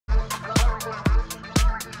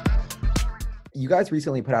You guys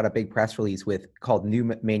recently put out a big press release with called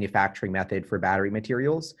New Manufacturing Method for Battery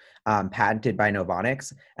Materials, patented by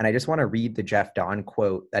Novonix. And I just want to read the Jeff Dahn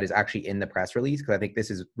quote that is actually in the press release, because I think this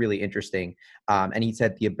is really interesting. And he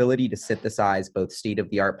said, the ability to synthesize both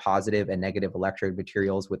state-of-the-art positive and negative electrode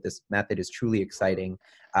materials with this method is truly exciting.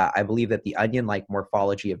 I believe that the onion-like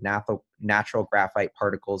morphology of natural graphite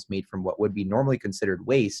particles made from what would be normally considered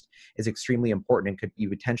waste is extremely important and could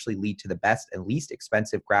potentially lead to the best and least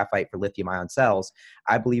expensive graphite for lithium-ion cells.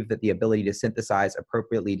 I believe that the ability to synthesize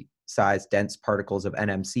appropriately sized dense particles of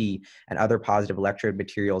NMC and other positive electrode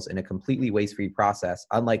materials in a completely waste-free process,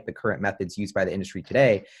 unlike the current methods used by the industry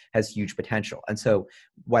today, has huge potential. And so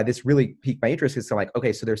why this really piqued my interest is, so like,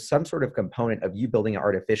 okay, so there's some sort of component of you building it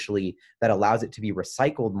artificially that allows it to be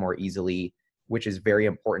recycled more easily, which is very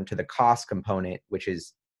important to the cost component, which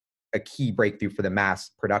is a key breakthrough for the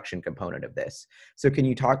mass production component of this. So can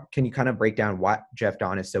you kind of break down what Jeff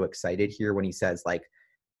Dahn is so excited here when he says like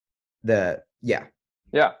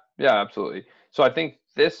yeah, absolutely. So I think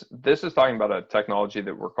this is talking about a technology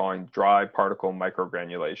that we're calling dry particle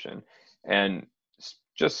microgranulation. And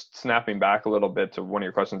just snapping back a little bit to one of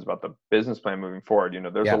your questions about the business plan moving forward,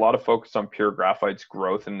 there's a lot of focus on pure graphite's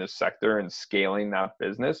growth in this sector and scaling that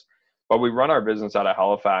business. But we run our business out of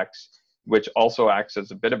Halifax, which also acts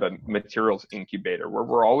as a bit of a materials incubator, where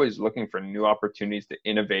we're always looking for new opportunities to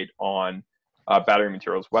innovate on battery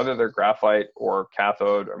materials, whether they're graphite or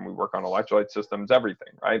cathode, and we work on electrolyte systems,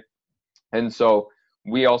 everything, right? And so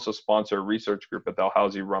we also sponsor a research group at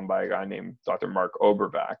Dalhousie run by a guy named Dr. Mark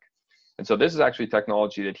Obervac. And so this is actually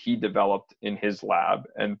technology that he developed in his lab,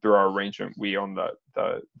 and through our arrangement, we own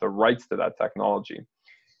the rights to that technology.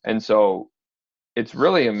 And so it's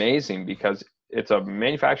really amazing because it's a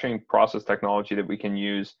manufacturing process technology that we can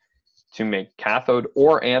use to make cathode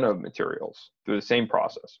or anode materials through the same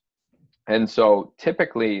process. And so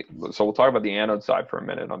typically, so we'll talk about the anode side for a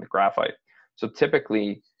minute on the graphite. So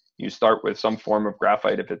typically you start with some form of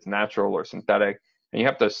graphite if it's natural or synthetic, and you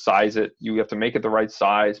have to size it. You have to make it the right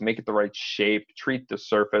size, make it the right shape, treat the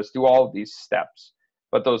surface, do all of these steps.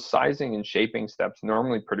 But those sizing and shaping steps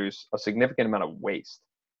normally produce a significant amount of waste.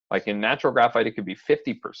 Like in natural graphite, it could be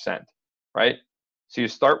 50%, right? So you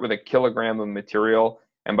start with a kilogram of material,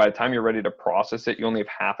 and by the time you're ready to process it, you only have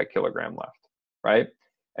half a kilogram left, right?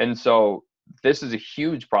 And so this is a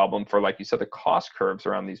huge problem for, like you said, the cost curves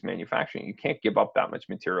around these manufacturing. You can't give up that much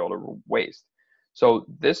material to waste. So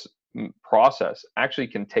this process actually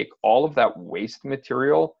can take all of that waste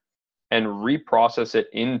material and reprocess it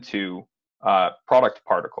into product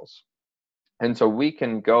particles. And so we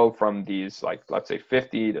can go from these, like, let's say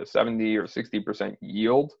 50 to 70 or 60%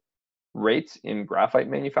 yield rates in graphite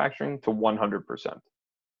manufacturing to 100%,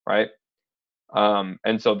 right?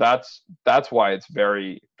 And so that's why it's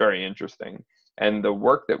very, very interesting. And the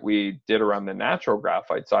work that we did around the natural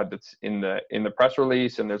graphite side, that's in the press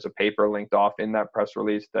release, and there's a paper linked off in that press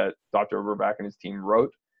release that Dr. Obervac and his team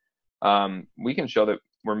wrote, we can show that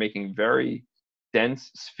we're making very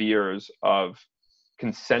dense spheres of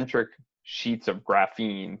concentric sheets of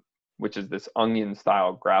graphene, which is this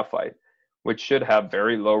onion-style graphite, which should have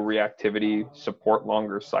very low reactivity, support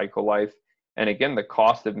longer cycle life. And again, the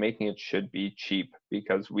cost of making it should be cheap,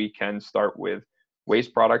 because we can start with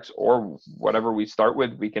waste products, or whatever we start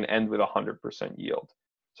with, we can end with 100% yield.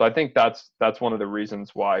 So I think that's one of the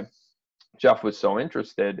reasons why Jeff was so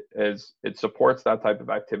interested, is it supports that type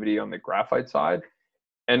of activity on the graphite side.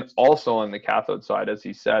 And also on the cathode side, as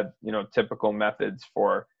he said, typical methods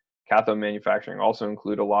for cathode manufacturing also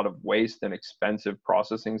include a lot of waste and expensive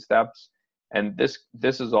processing steps. And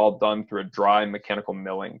this is all done through a dry mechanical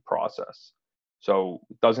milling process. So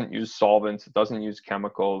it doesn't use solvents, it doesn't use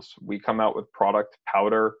chemicals. We come out with product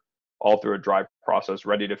powder all through a dry process,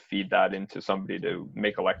 ready to feed that into somebody to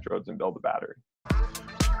make electrodes and build a battery.